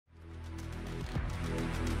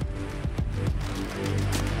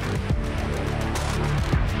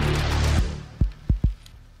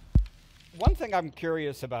one thing I'm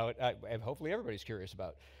curious about, and hopefully everybody's curious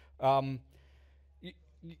about, um,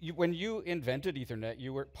 when you invented Ethernet,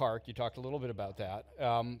 you were at Park, you talked a little bit about that,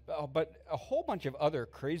 but a whole bunch of other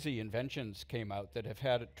crazy inventions came out that have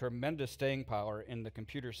had a tremendous staying power in the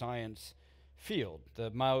computer science field. The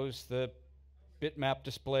mouse, the bitmap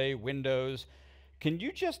display, Windows. Can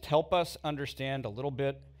you just help us understand a little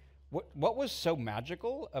bit what was so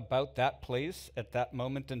magical about that place at that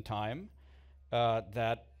moment in time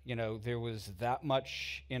that there was that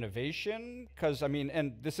much innovation? Because I mean,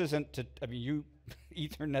 and this isn't to, I mean,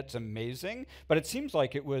 Ethernet's amazing, but it seems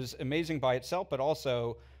like it was amazing by itself, but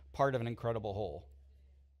also part of an incredible whole.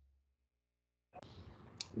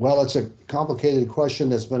 Well, it's a complicated question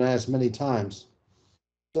that's been asked many times.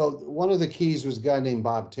 So one of the keys was a guy named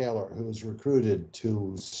Bob Taylor, who was recruited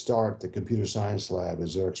to start the computer science lab at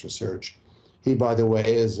Xerox Research. He, by the way,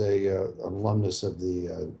 is an alumnus of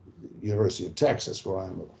the University of Texas, where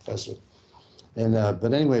I'm a professor. And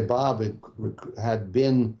but anyway, Bob had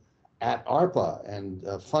been at ARPA and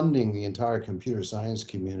funding the entire computer science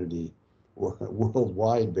community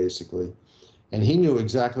worldwide, basically. And he knew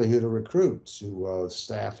exactly who to recruit to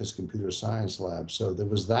staff his computer science lab. So there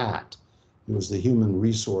was that. It was the human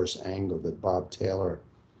resource angle that Bob Taylor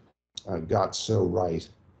got so right.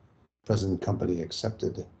 Present company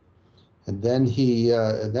accepted. And then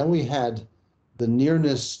then we had the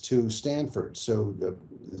nearness to Stanford. So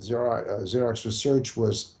Xerox Research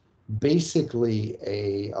was basically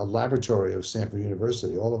a laboratory of Stanford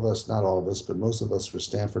University. All of us, not all of us, but most of us were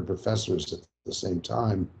Stanford professors at the same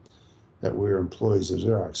time that we were employees of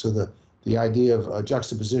Xerox. So the idea of a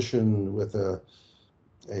juxtaposition with a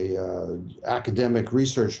academic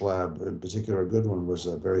research lab, in particular a good one, was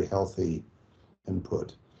a very healthy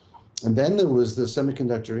input. And then there was the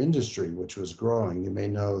semiconductor industry, which was growing. You may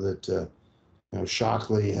know that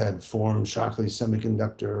Shockley had formed Shockley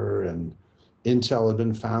Semiconductor, and Intel had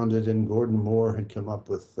been founded, and Gordon Moore had come up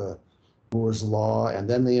with Moore's Law. And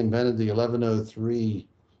then they invented the 1103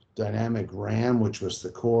 dynamic RAM, which was the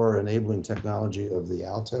core enabling technology of the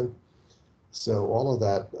Alto. So all of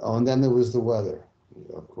that. Oh, and then there was the weather.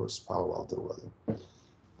 Of course, Palo Alto weather.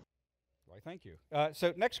 Why, thank you.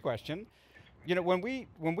 So next question. When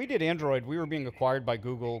we did Android, we were being acquired by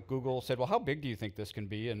Google. Google said, "Well, how big do you think this can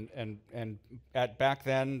be?" And at back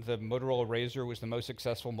then, the Motorola Razr was the most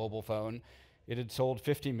successful mobile phone. It had sold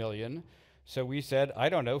 50 million. So we said, I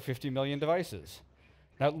don't know, 50 million devices.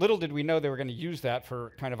 Now, little did we know they were going to use that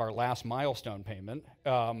for kind of our last milestone payment,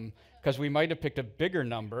 because we might have picked a bigger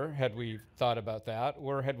number had we thought about that,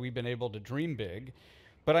 or had we been able to dream big.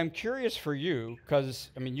 But I'm curious for you,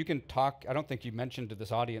 because I mean, you can talk. I don't think you mentioned to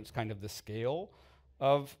this audience kind of the scale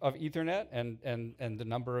of Ethernet and the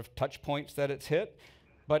number of touch points that it's hit.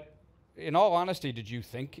 But in all honesty, did you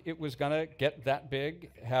think it was going to get that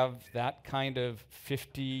big, have that kind of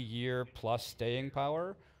 50-year plus staying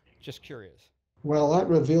power? Just curious. Well, that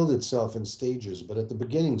revealed itself in stages, but at the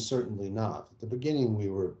beginning, certainly not. At the beginning, we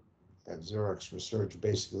were at Xerox Research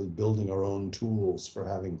basically building our own tools for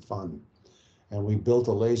having fun. And we built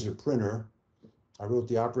a laser printer. I wrote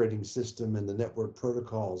the operating system and the network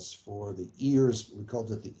protocols for the ears. We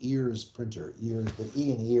called it the ears printer. Ears, the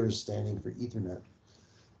E in ears standing for Ethernet.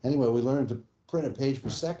 Anyway, we learned to print a page per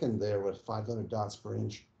second there with 500 dots per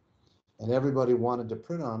inch. And everybody wanted to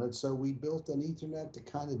print on it, so we built an Ethernet to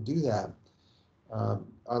kind of do that.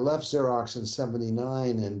 I left Xerox in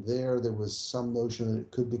 '79, and there was some notion that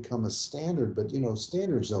it could become a standard, but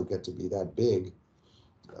standards don't get to be that big.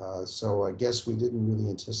 So I guess we didn't really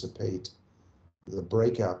anticipate the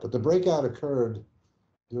breakout, but the breakout occurred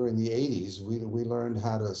during the '80s. We learned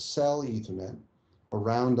how to sell Ethernet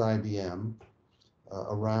around IBM,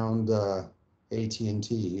 around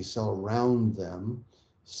AT&T, sell around them.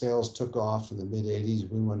 Sales took off in the mid '80s.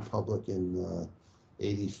 We went public in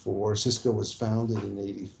 '84. Cisco was founded in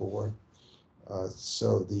 '84.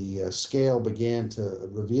 So the scale began to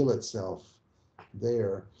reveal itself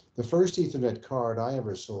there. The first Ethernet card I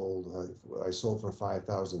ever sold, I sold for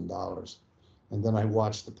 $5,000. And then I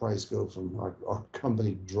watched the price go from, our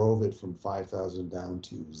company drove it from 5,000 down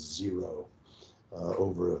to zero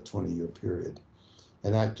over a 20-year period.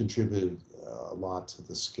 And that contributed a lot to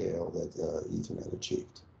the scale that Ethernet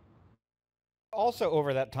achieved. Also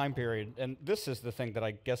over that time period, and this is the thing that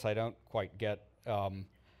I guess I don't quite get,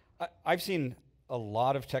 I've seen a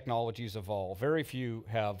lot of technologies evolve. Very few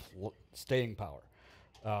have staying power.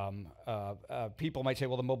 People might say,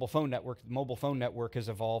 well, the mobile phone network has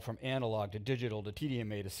evolved from analog to digital to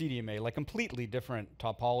TDMA to CDMA, like completely different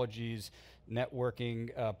topologies,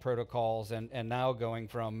 networking protocols, and now going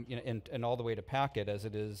from, and all the way to packet as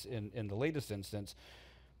it is in the latest instance.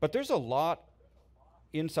 But there's a lot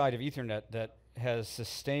inside of Ethernet that has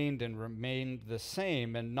sustained and remained the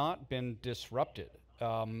same and not been disrupted.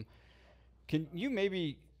 Can you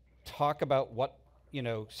maybe talk about what,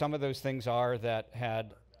 some of those things are that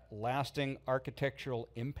had lasting architectural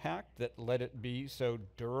impact that let it be so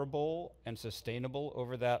durable and sustainable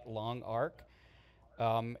over that long arc?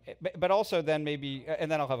 But also then maybe,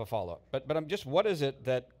 and then I'll have a follow-up. But I'm just, what is it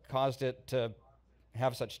that caused it to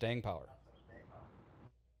have such staying power?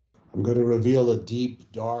 I'm going to reveal a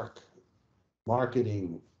deep, dark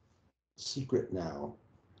marketing secret now.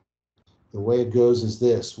 The way it goes is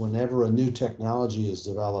this: whenever a new technology is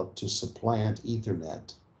developed to supplant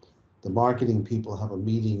Ethernet, the marketing people have a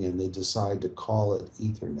meeting and they decide to call it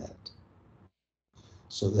Ethernet.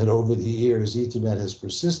 So that over the years, Ethernet has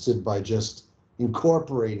persisted by just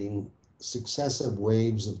incorporating successive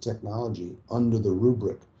waves of technology under the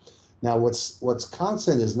rubric. Now, what's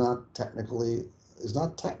constant is not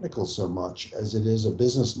technical so much as it is a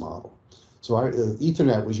business model. So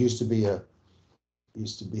Ethernet used to be a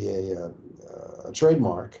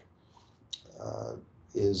trademark.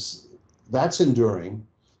 That's enduring,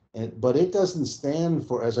 but it doesn't stand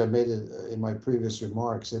for, as I made it in my previous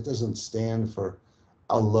remarks, it doesn't stand for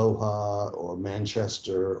Aloha or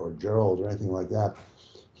Manchester or Gerald or anything like that.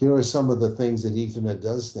 Here are some of the things that Ethernet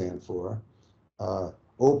does stand for: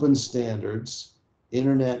 open standards,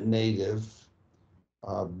 internet native,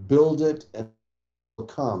 build it and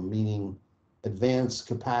come, meaning advanced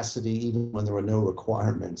capacity even when there were no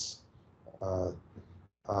requirements.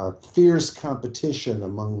 Fierce competition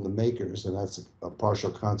among the makers, and that's a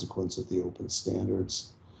partial consequence of the open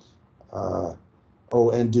standards.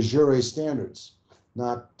 And de jure standards,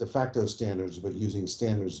 not de facto standards, but using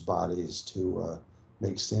standards bodies to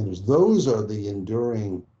make standards. Those are the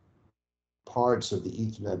enduring parts of the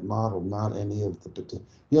Ethernet model, not any of the,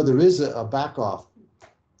 there is a back off.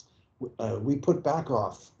 We put back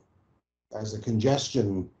off as a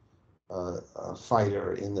congestion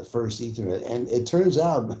fighter in the first Ethernet, and it turns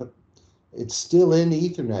out it's still in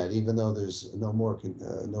Ethernet, even though there's no more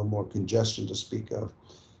congestion to speak of.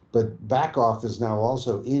 But backoff is now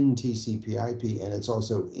also in TCP/IP, and it's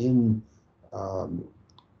also in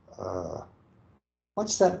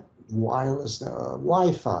what's that wireless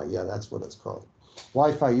Wi-Fi? Yeah, that's what it's called.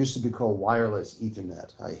 Wi-Fi used to be called wireless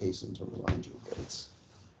Ethernet. I hasten to remind you that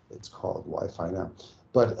it's called Wi-Fi now.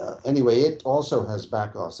 But anyway, it also has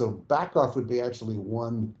backoff. So backoff would be actually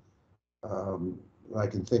one I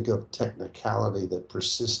can think of technicality that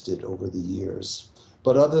persisted over the years.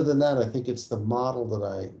 But other than that, I think it's the model that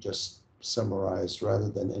I just summarized rather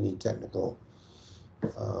than any technical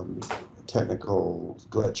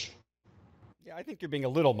glitch. Yeah, I think you're being a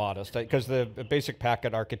little modest because the basic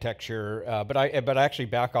packet architecture, but actually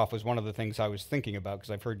backoff was one of the things I was thinking about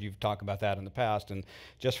because I've heard you talk about that in the past. And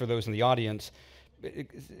just for those in the audience,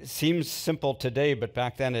 it seems simple today, but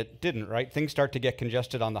back then it didn't, right? Things start to get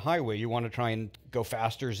congested on the highway. You want to try and go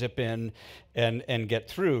faster, zip in, and get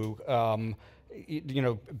through.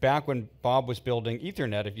 Back when Bob was building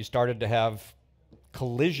Ethernet, if you started to have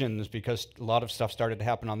collisions because a lot of stuff started to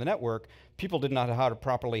happen on the network, people didn't know how to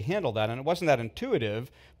properly handle that, and it wasn't that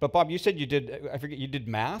intuitive. But Bob, you said you did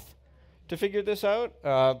math to figure this out?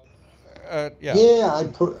 Yeah. Yeah,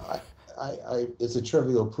 it's a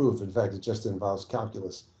trivial proof. In fact, it just involves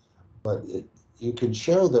calculus. But you can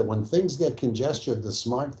show that when things get congested, the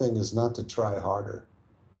smart thing is not to try harder.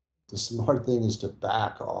 The smart thing is to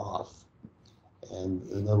back off. And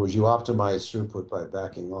in other words, you optimize throughput by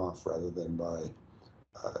backing off rather than by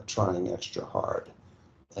trying extra hard.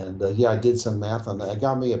 And yeah, I did some math on that. It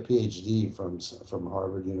got me a PhD from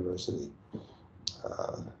Harvard University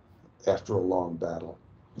after a long battle.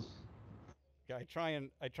 Yeah, I try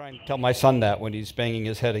and tell my son that when he's banging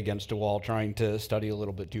his head against a wall trying to study a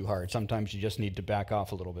little bit too hard. Sometimes you just need to back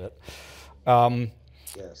off a little bit.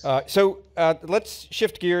 Yes. So let's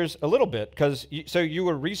shift gears a little bit because you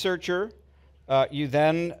were a researcher. You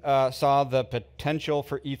then saw the potential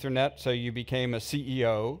for Ethernet, so you became a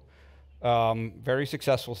CEO, very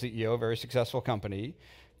successful CEO, very successful company.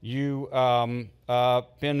 You been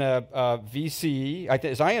a VC.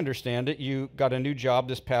 As I understand it, you got a new job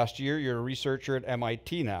this past year. You're a researcher at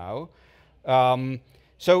MIT now. Talk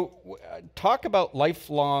about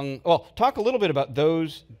talk a little bit about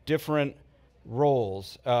those different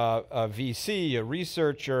roles: a VC, a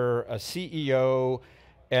researcher, a CEO,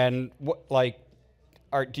 and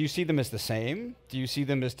do you see them as the same? Do you see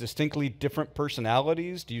them as distinctly different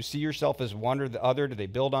personalities? Do you see yourself as one or the other? Do they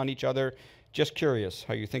build on each other? Just curious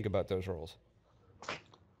how you think about those roles.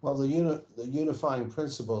 Well, the unifying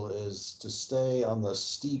principle is to stay on the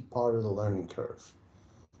steep part of the learning curve.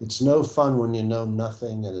 It's no fun when you know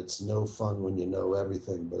nothing, and it's no fun when you know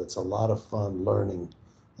everything, but it's a lot of fun learning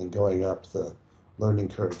and going up the learning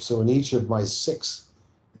curve. So in each of my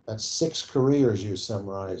that's 6 careers you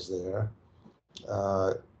summarize there.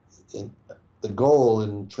 Uh, in, the goal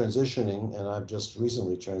in transitioning, and I've just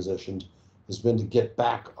recently transitioned, has been to get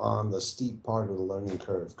back on the steep part of the learning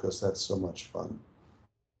curve because that's so much fun.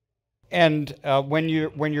 And when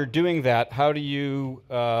you're doing that, how do you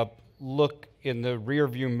look in the rear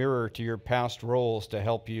view mirror to your past roles to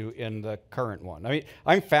help you in the current one? I mean,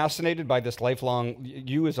 I'm fascinated by this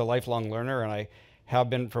you as a lifelong learner, and I have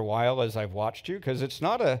been for a while as I've watched you, because it's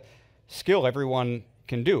not a skill everyone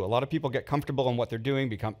can do. A lot of people get comfortable in what they're doing,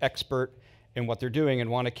 become expert in what they're doing, and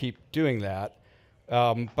want to keep doing that.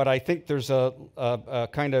 But I think there's a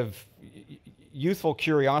kind of youthful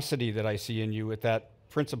curiosity that I see in you with that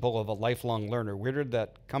principle of a lifelong learner. Where did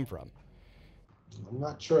that come from? I'm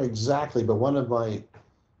not sure exactly, but one of my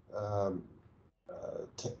um,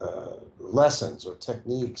 lessons or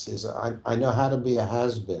techniques is I know how to be a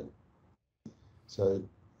has-been. So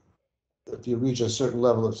if you reach a certain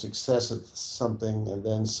level of success at something and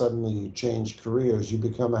then suddenly you change careers, you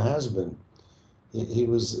become a has-been. He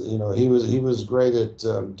was, he was great at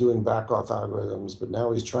doing back-off algorithms, but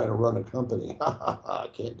now he's trying to run a company. I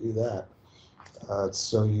can't do that.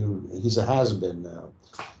 He's a has-been now.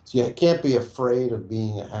 So you can't be afraid of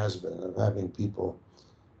being a has-been, of having people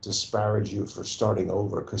disparage you for starting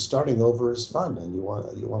over, because starting over is fun and you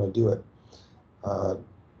want to do it. Uh,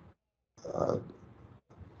 uh,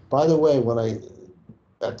 by the way,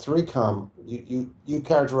 at 3Com, you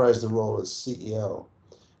characterize the role as CEO,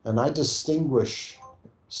 and I distinguish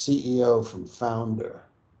CEO from founder.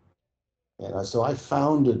 And so I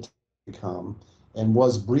founded 3Com and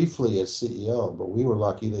was briefly its CEO, but we were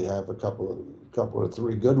lucky to have a couple or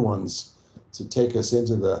three good ones to take us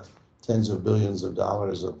into the tens of billions of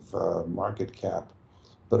dollars of market cap.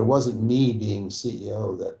 But it wasn't me being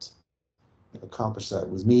CEO that accomplished that. It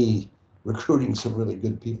was me recruiting some really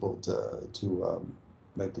good people to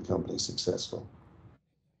make the company successful.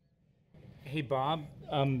 Hey, Bob,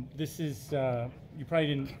 this is, you probably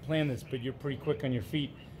didn't plan this, but you're pretty quick on your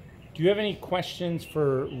feet. Do you have any questions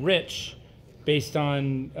for Rich based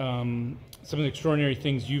on some of the extraordinary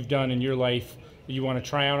things you've done in your life that you want to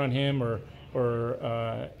try out on him, or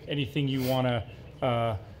anything you want to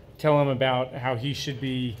tell him about how he should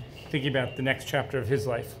be thinking about the next chapter of his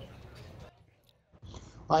life?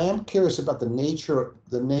 I am curious about the nature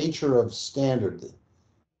of standard.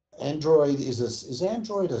 Android is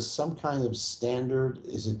Android some kind of standard?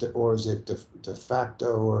 Is it de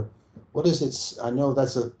facto, or what is it? I know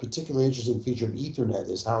that's a particularly interesting feature of Ethernet,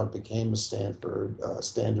 is how it became a standard,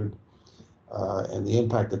 and the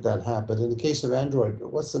impact that had. But in the case of Android,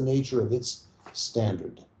 what's the nature of its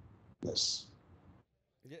standardness?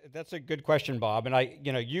 Yeah, that's a good question, Bob. And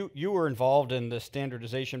you were involved in the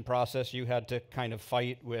standardization process. You had to kind of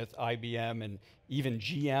fight with IBM and even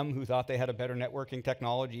GM, who thought they had a better networking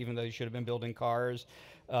technology, even though they should have been building cars,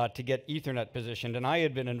 to get Ethernet positioned. And I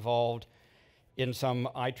had been involved in some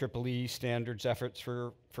IEEE standards efforts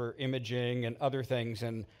for imaging and other things.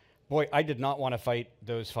 And boy, I did not want to fight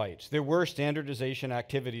those fights. There were standardization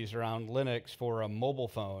activities around Linux for a mobile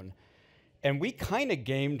phone. And we kind of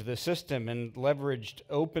gamed the system and leveraged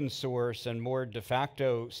open source and more de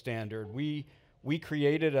facto standard. We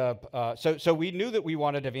created so we knew that we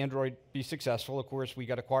wanted to have Android be successful. Of course, we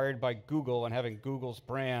got acquired by Google, and having Google's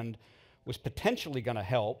brand was potentially going to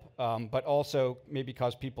help, but also maybe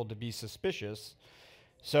cause people to be suspicious.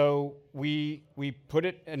 So we put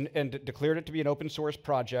it and declared it to be an open source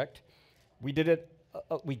project. We did it.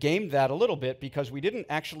 We gamed that a little bit because we didn't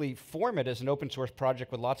actually form it as an open source project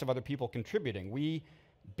with lots of other people contributing. We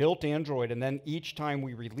built Android, and then each time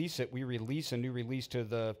we release it, we release a new release to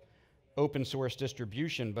the open source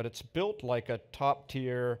distribution, but it's built like a top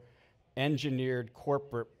tier engineered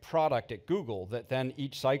corporate product at Google that then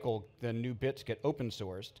each cycle the new bits get open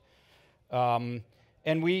sourced.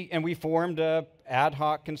 And we formed a ad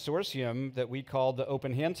hoc consortium that we called the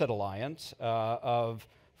Open Handset Alliance of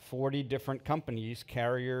 40 different companies,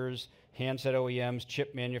 carriers, handset OEMs,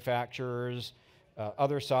 chip manufacturers,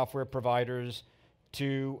 other software providers,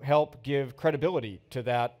 to help give credibility to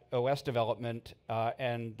that OS development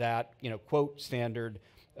and that quote standard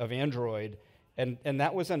of Android, and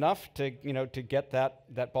that was enough to to get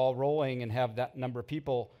that ball rolling and have that number of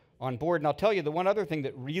people on board. And I'll tell you, the one other thing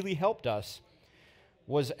that really helped us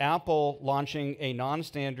was Apple launching a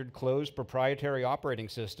non-standard closed proprietary operating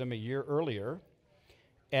system a year earlier,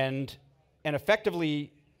 and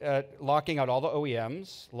effectively locking out all the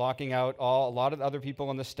OEMs, locking out a lot of other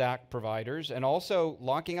people in the stack providers, and also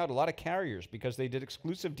locking out a lot of carriers because they did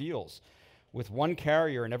exclusive deals with one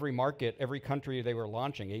carrier in every market, every country they were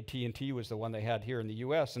launching. AT&T was the one they had here in the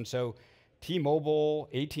US. And so T-Mobile,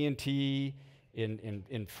 AT&T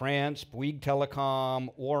in France, Bouygues Telecom,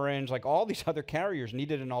 Orange, like all these other carriers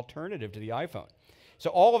needed an alternative to the iPhone. So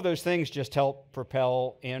all of those things just help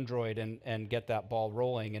propel Android and get that ball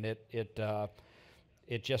rolling. And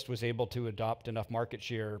it just was able to adopt enough market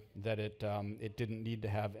share that it didn't need to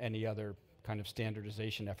have any other kind of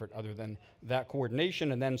standardization effort other than that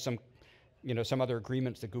coordination and then some other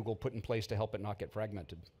agreements that Google put in place to help it not get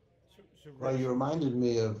fragmented. Well, you reminded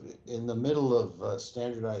me of in the middle of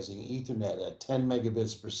standardizing Ethernet at 10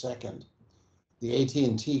 megabits per second, the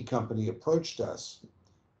AT&T company approached us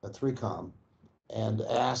at 3Com and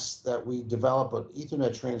asked that we develop an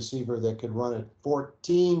Ethernet transceiver that could run at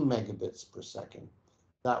 14 megabits per second.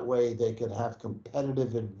 That way they could have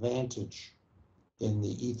competitive advantage in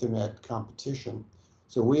the Ethernet competition.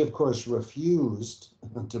 So we, of course, refused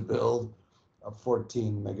to build a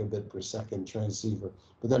 14 megabit per second transceiver.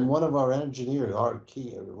 But then one of our engineers,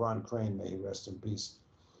 Ron Crane, may he rest in peace,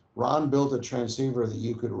 Ron built a transceiver that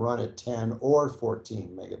you could run at 10 or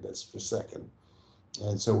 14 megabits per second.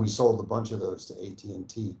 And so we sold a bunch of those to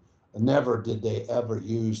AT&T. And never did they ever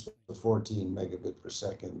use the 14 megabit per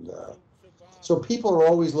second. So people are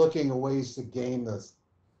always looking at ways to gain this.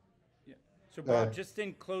 Yeah. So Bob, just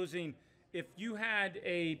in closing, if you had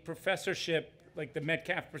a professorship, like the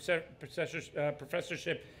Metcalfe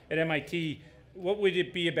professorship at MIT, what would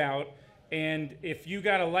it be about? And if you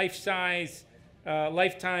got a lifetime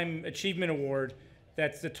achievement award,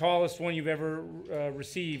 that's the tallest one you've ever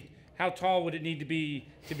received, how tall would it need to be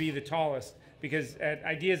the tallest? Because at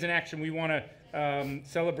Ideas in Action, we want to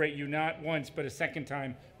celebrate you not once, but a second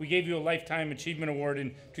time. We gave you a Lifetime Achievement Award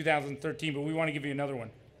in 2013, but we want to give you another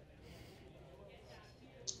one.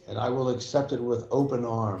 And I will accept it with open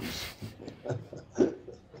arms.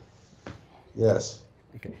 Yes.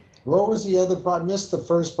 Okay. What was the other part? I missed the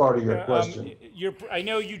first part of your question. I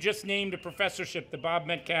know you just named a professorship, the Bob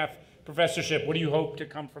Metcalfe professorship. What do you hope to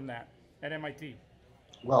come from that at MIT?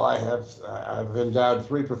 Well, I've endowed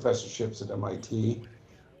 3 professorships at MIT,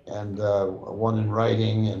 and one in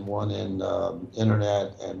writing, and one in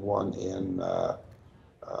internet, and one in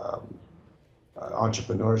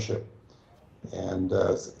entrepreneurship. And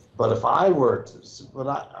but if I were to, but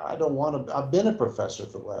I don't want to. I've been a professor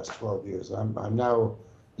for the last 12 years. I'm now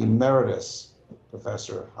emeritus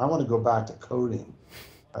professor. I want to go back to coding.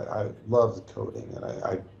 I love coding,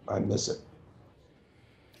 and I miss it.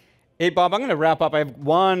 Hey, Bob, I'm going to wrap up. I have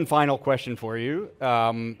one final question for you.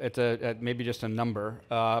 It's maybe just a number.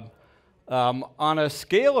 On a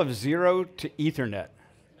scale of 0 to Ethernet,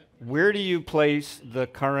 where do you place the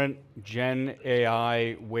current Gen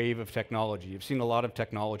AI wave of technology? You've seen a lot of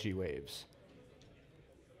technology waves.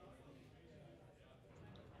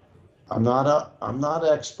 I'm not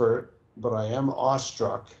expert, but I am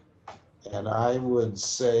awestruck, and I would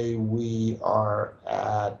say we are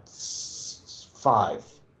at 5.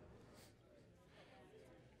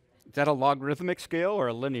 Is that a logarithmic scale or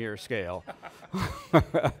a linear scale?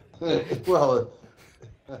 Well,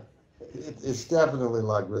 it's definitely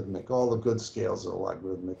logarithmic. All the good scales are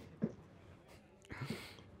logarithmic.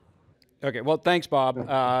 Okay, well, thanks, Bob.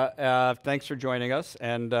 Thanks for joining us,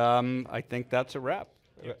 and I think that's a wrap.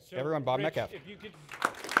 Yeah, so Everyone, Bob Rich, Metcalfe. If you could